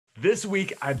This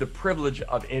week, I have the privilege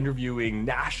of interviewing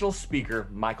national speaker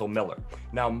Michael Miller.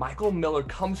 Now, Michael Miller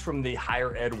comes from the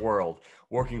higher ed world,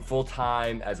 working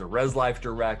full-time as a Res Life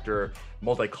director,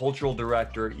 multicultural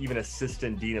director, even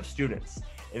assistant dean of students.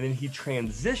 And then he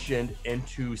transitioned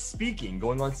into speaking,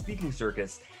 going on speaking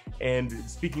circuits and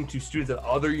speaking to students at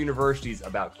other universities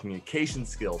about communication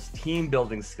skills, team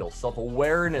building skills,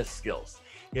 self-awareness skills.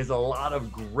 He has a lot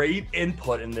of great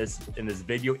input in this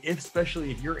video,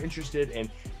 especially if you're interested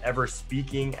in ever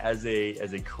speaking as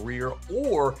a career,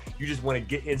 or you just want to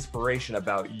get inspiration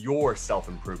about your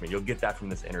self-improvement. You'll get that from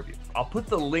this interview. I'll put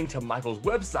the link to Michael's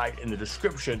website in the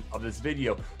description of this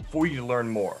video for you to learn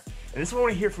more. And this is what I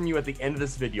want to hear from you at the end of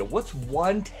this video. What's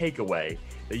one takeaway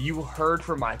that you heard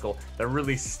from Michael that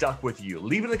really stuck with you?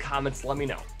 Leave it in the comments, let me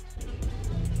know.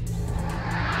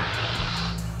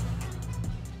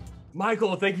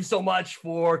 Michael, thank you so much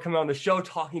for coming on the show,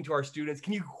 talking to our students.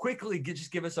 Can you quickly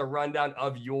just give us a rundown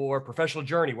of your professional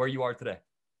journey, where you are today?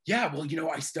 Yeah, well,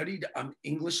 I studied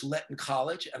English Lit in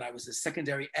college, and I was a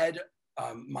secondary ed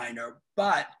minor,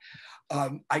 but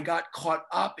I got caught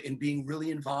up in being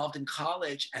really involved in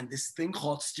college, and this thing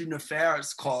called student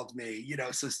affairs called me,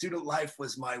 so student life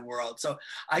was my world. So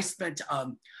I spent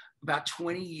about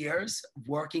 20 years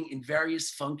working in various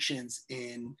functions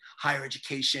in higher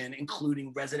education,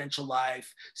 including residential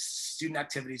life, student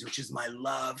activities, which is my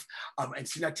love. And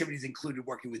student activities included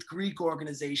working with Greek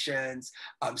organizations,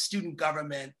 student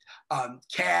government,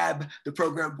 CAB, the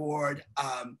program board,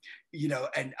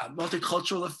 and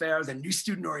multicultural affairs and new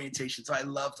student orientation. So I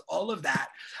loved all of that.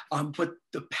 But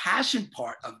the passion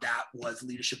part of that was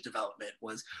leadership development,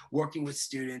 was working with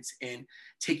students in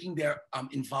taking their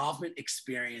involvement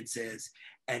experiences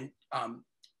and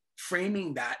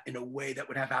framing that in a way that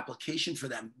would have application for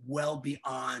them well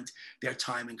beyond their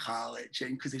time in college.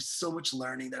 And because there's so much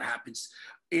learning that happens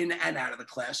in and out of the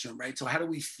classroom, right? So how do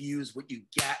we fuse what you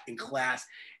get in class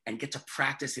and get to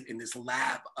practice it in this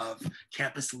lab of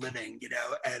campus living,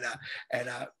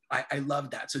 I love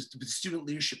that. So the student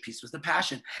leadership piece was the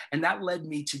passion. And that led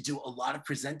me to do a lot of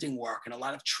presenting work and a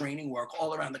lot of training work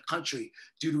all around the country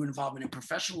due to involvement in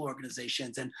professional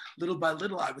organizations. And little by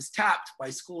little, I was tapped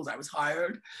by schools. I was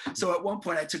hired. So at one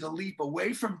point, I took a leap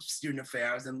away from student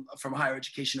affairs and from higher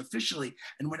education officially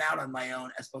and went out on my own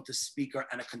as both a speaker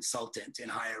and a consultant in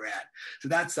higher ed. So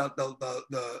that's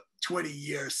the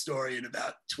 20-year story in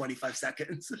about 25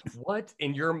 seconds. What,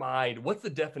 in your mind, what's the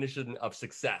definition of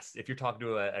success? If you're talking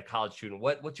to a college student,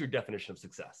 what's your definition of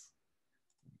success?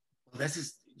 Well, this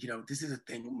is a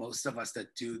thing most of us that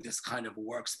do this kind of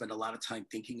work spend a lot of time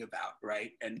thinking about,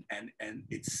 right? And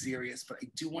it's serious, but I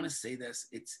do want to say this.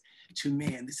 It's, to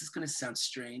me, and this is going to sound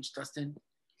strange, Dustin,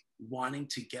 wanting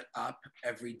to get up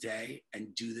every day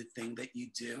and do the thing that you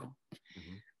do.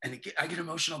 Mm-hmm. And I get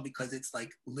emotional because it's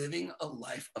like living a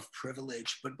life of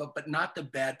privilege, but not the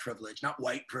bad privilege, not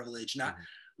white privilege, not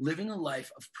living a life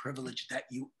of privilege that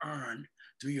you earn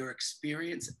through your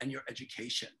experience and your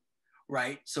education,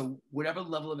 right? So whatever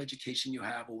level of education you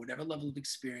have or whatever level of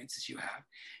experiences you have,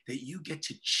 that you get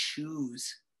to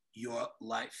choose your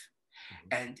life.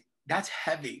 Mm-hmm. And that's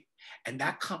heavy. And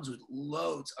that comes with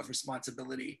loads of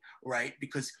responsibility, right?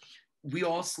 Because we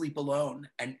all sleep alone,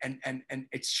 and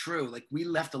it's true. Like, we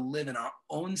left to live in our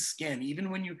own skin. Even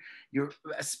when you're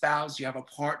a spouse, you have a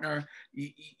partner,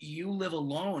 you live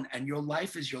alone, and your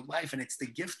life is your life. And it's the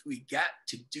gift we get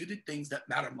to do the things that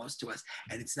matter most to us.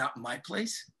 And it's not my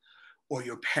place or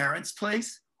your parents'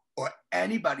 place or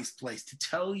anybody's place to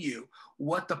tell you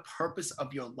what the purpose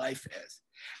of your life is.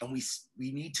 And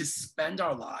we need to spend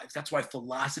our lives. That's why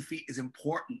philosophy is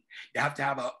important. You have to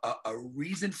have a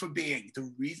reason for being,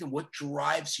 the reason, what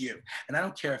drives you. And I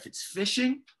don't care if it's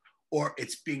fishing or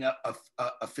it's being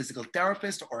a physical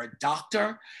therapist or a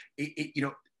doctor.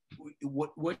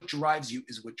 What drives you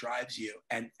is what drives you.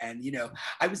 And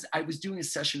I was doing a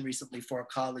session recently for a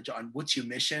college on what's your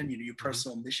mission, your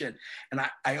personal mission. And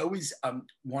I always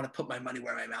want to put my money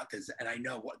where my mouth is. And I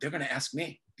know what they're going to ask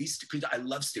me. I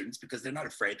love students because they're not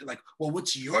afraid. They're like, well,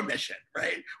 what's your mission,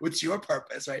 right? What's your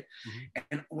purpose, right? Mm-hmm.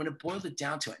 And when it boiled it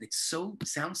down to it, and it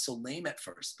sounds so lame at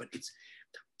first, but it's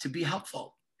to be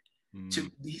helpful.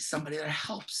 To be somebody that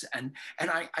helps. And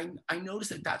I notice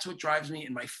that that's what drives me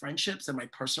in my friendships and my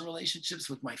personal relationships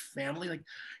with my family. Like,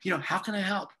 how can I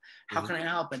help? How can I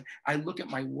help? And I look at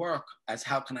my work as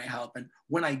how can I help? And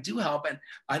when I do help, and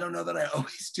I don't know that I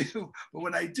always do, but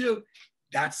when I do,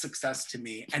 that's success to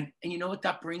me. And you know what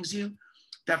that brings you?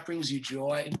 That brings you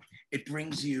joy. It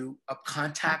brings you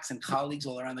contacts and colleagues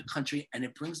all around the country, and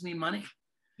it brings me money.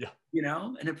 Yeah.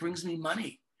 And it brings me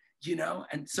money,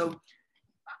 and so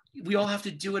we all have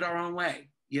to do it our own way,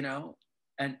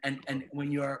 And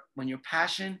when your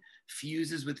passion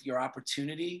fuses with your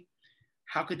opportunity,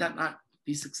 how could that not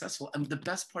be successful? And the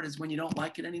best part is when you don't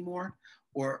like it anymore,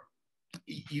 or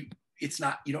you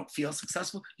don't feel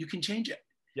successful, you can change it.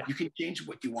 Yeah. You can change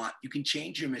what you want. You can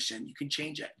change your mission. You can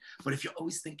change it. But if you're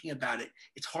always thinking about it,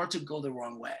 it's hard to go the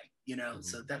wrong way, you know? Mm-hmm.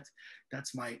 So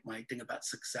that's my thing about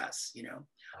success, you know?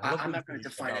 I'm not going to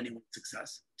define anyone's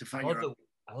success. Define your own.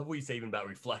 I love what you say even about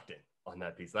reflecting on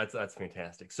that piece. That's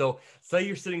fantastic. So say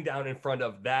you're sitting down in front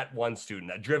of that one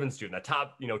student, that driven student, that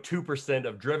top, 2%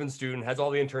 of driven student, has all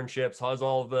the internships, has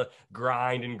all the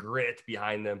grind and grit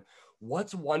behind them.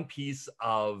 What's one piece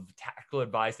of tactical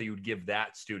advice that you would give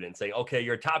that student, saying, okay,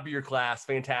 you're top of your class,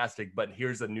 fantastic, but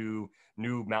here's a new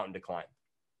mountain to climb?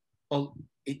 Well,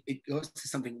 it goes to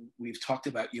something we've talked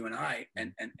about, you and I,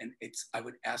 and it's, I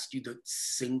would ask you the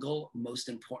single most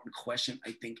important question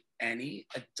I think any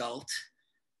adult,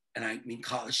 and I mean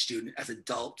college student, as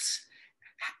adults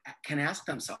can ask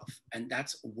themselves, and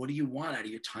that's, what do you want out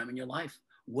of your time in your life?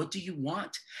 What do you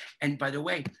want? And by the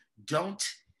way, don't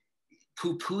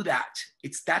poo-poo that.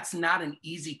 That's not an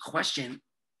easy question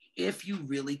if you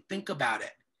really think about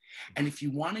it. And if you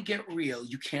want to get real,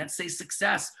 you can't say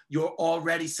success. You're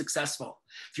already successful.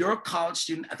 If you're a college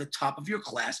student at the top of your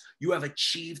class, you have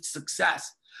achieved success.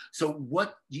 So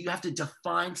what you have to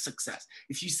define success.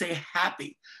 If you say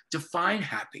happy, define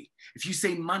happy. If you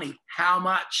say money, how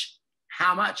much?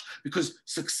 How much? Because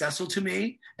successful to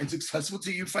me and successful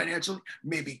to you financially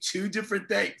may be two different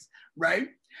things, right?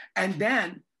 And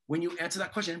then when you answer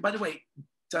that question, and by the way,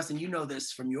 Dustin, you know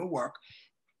this from your work,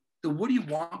 the what do you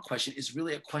want question is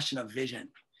really a question of vision.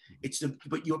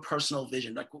 But your personal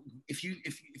vision. Like if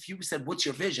you said, what's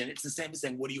your vision? It's the same as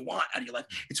saying, what do you want out of your life?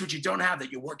 It's what you don't have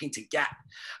that you're working to get,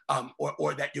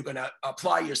 or that you're going to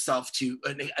apply yourself to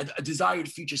a desired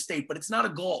future state, but it's not a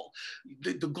goal.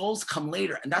 The goals come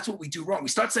later. And that's what we do wrong. We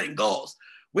start setting goals.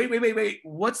 Wait.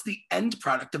 What's the end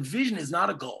product? The vision is not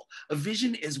a goal. A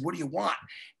vision is, what do you want?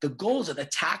 The goals are the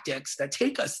tactics that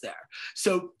take us there.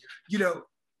 So,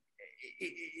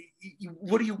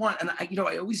 what do you want? And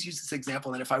I always use this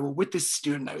example. And if I were with this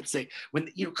student, I would say,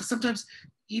 because sometimes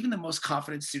even the most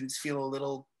confident students feel a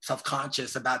little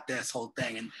self-conscious about this whole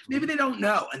thing. And maybe they don't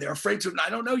know, and they're afraid to, and I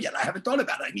don't know yet. I haven't thought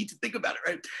about it. I need to think about it,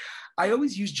 right? I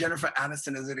always use Jennifer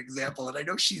Aniston as an example. And I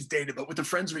know she's dated, but with the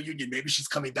Friends reunion, maybe she's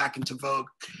coming back into vogue.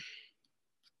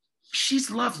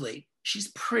 She's lovely. She's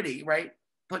pretty, right?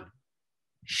 But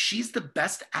she's the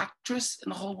best actress in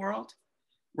the whole world,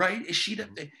 right? Is she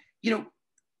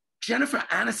Jennifer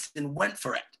Aniston went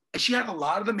for it. She had a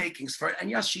lot of the makings for it.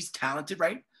 And yes, she's talented,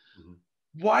 right? Mm-hmm.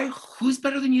 Why? Who's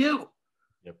better than you?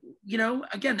 Yep.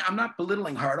 Again, I'm not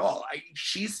belittling her at all.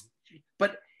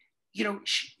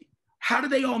 How do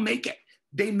they all make it?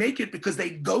 They make it because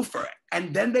they go for it.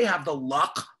 And then they have the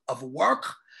luck of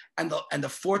work and the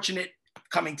fortunate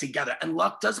coming together. And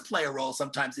luck does play a role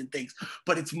sometimes in things,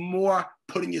 but it's more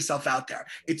putting yourself out there.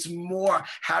 It's more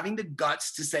having the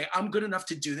guts to say, I'm good enough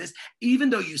to do this, even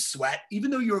though you sweat,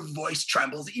 even though your voice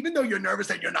trembles, even though you're nervous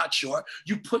and you're not sure.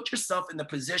 You put yourself in the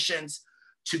positions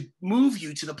to move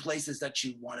you to the places that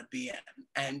you want to be in.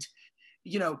 And,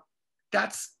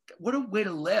 that's what a way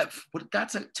to live.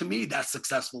 To me, that's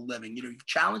successful living.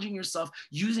 Challenging yourself,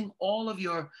 using all of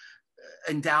your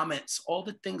endowments, all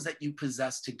the things that you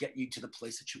possess to get you to the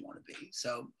place that you want to be.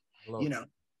 So, I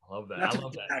love that. I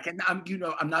love that. And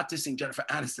I'm not dissing Jennifer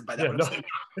Aniston by that. Yeah, but I'm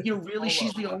saying, really,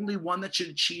 she's the only one that should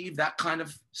achieve that kind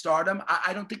of stardom.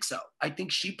 I don't think so. I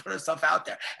think she put herself out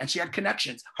there, and she had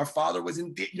connections. Her father was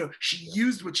she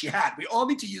used what she had. We all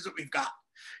need to use what we've got,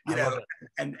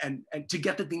 and to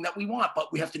get the thing that we want.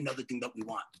 But we have to know the thing that we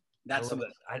want. That's something.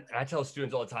 I tell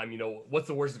students all the time. What's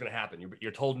the worst that's going to happen?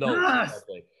 You're told no. Yes.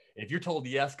 If you're told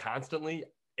yes constantly,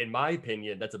 in my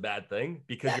opinion, that's a bad thing,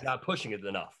 because you're not pushing it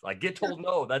enough. Like, get told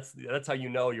no. That's how you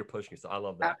know you're pushing yourself. I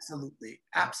love that.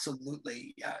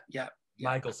 Absolutely. Yeah.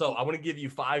 Michael, so I want to give you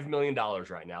 $5 million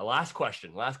right now. Last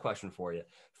question for you.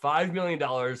 $5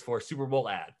 million for a Super Bowl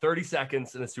ad. 30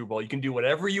 seconds in the Super Bowl. You can do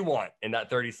whatever you want in that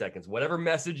 30 seconds. Whatever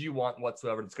message you want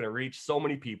whatsoever. It's going to reach so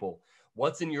many people.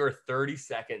 What's in your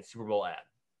 30-second Super Bowl ad?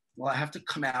 Well, I have to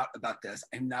come out about this.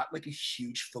 I'm not like a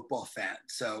huge football fan.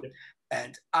 So,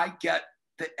 and I get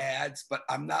the ads, but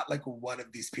I'm not like one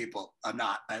of these people. I'm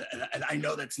not. And I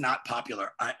know that's not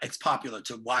popular. It's popular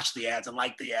to watch the ads and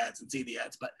like the ads and see the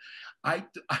ads. But I'm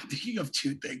thinking of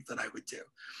two things that I would do.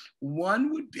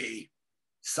 One would be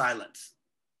silence.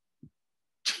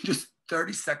 Just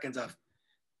 30 seconds of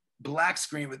black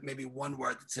screen with maybe one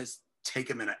word that says, take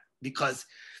a minute. Because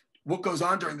what goes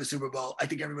on during the Super Bowl, I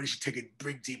think everybody should take a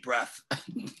big, deep breath,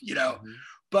 Mm-hmm.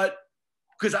 But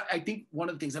because I think one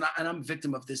of the things, and I'm a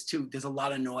victim of this too, there's a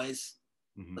lot of noise.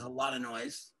 Mhm. There's a lot of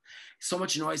noise, so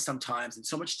much noise sometimes, and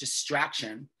so much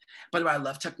distraction. By the way, I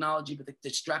love technology, but the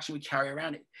distraction we carry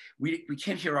around it, we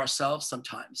can't hear ourselves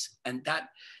sometimes. And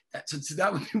so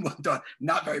that would be one thought,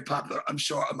 not very popular, I'm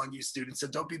sure, among you students. So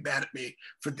don't be mad at me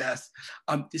for this.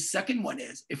 The second one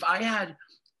is, if I had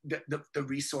the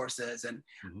resources, and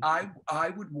Mhm. I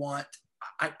would want,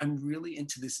 I'm really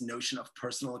into this notion of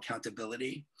personal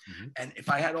accountability. Mhm. And if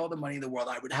I had all the money in the world,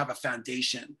 I would have a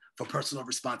foundation for personal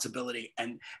responsibility.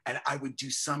 And I would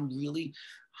do some really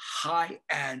high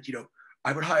end,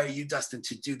 I would hire you, Dustin,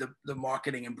 to do the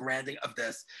marketing and branding of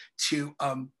this, to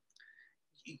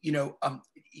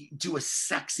do a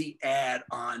sexy ad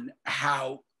on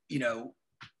how,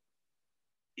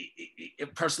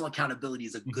 personal accountability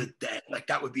is a Mhm. good thing. Like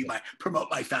that would be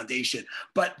promote my foundation.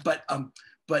 But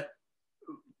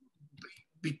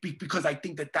because I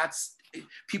think that's,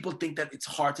 people think that it's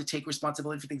hard to take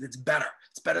responsibility for things. It's better.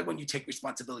 It's better when you take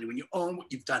responsibility, when you own what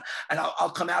you've done. And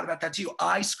I'll come out about that to you.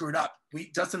 I screwed up.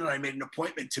 Dustin and I made an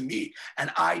appointment to meet,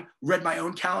 and I read my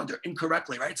own calendar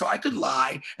incorrectly, right? So I could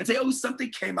lie and say, oh, something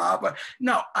came up.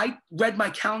 No, I read my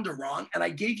calendar wrong, and I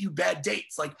gave you bad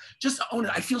dates. Like, just own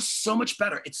it. I feel so much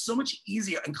better. It's so much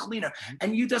easier and cleaner.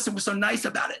 And you, Dustin, were so nice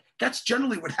about it. That's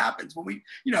generally what happens when we,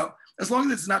 as long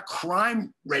as it's not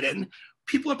crime ridden,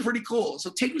 people are pretty cool. So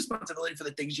take responsibility for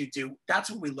the things you do.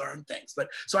 That's when we learn things. But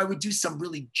so I would do some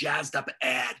really jazzed up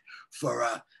ad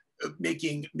for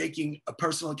making a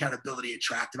personal accountability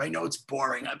attractive. I know it's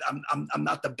boring. I'm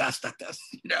not the best at this,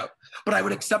 but I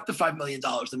would accept the $5 million.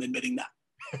 I'm admitting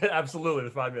that. Absolutely,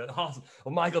 the 5 minutes. Awesome.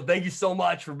 Well, Michael, thank you so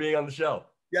much for being on the show.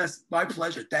 Yes, my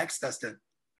pleasure. Thanks, Dustin.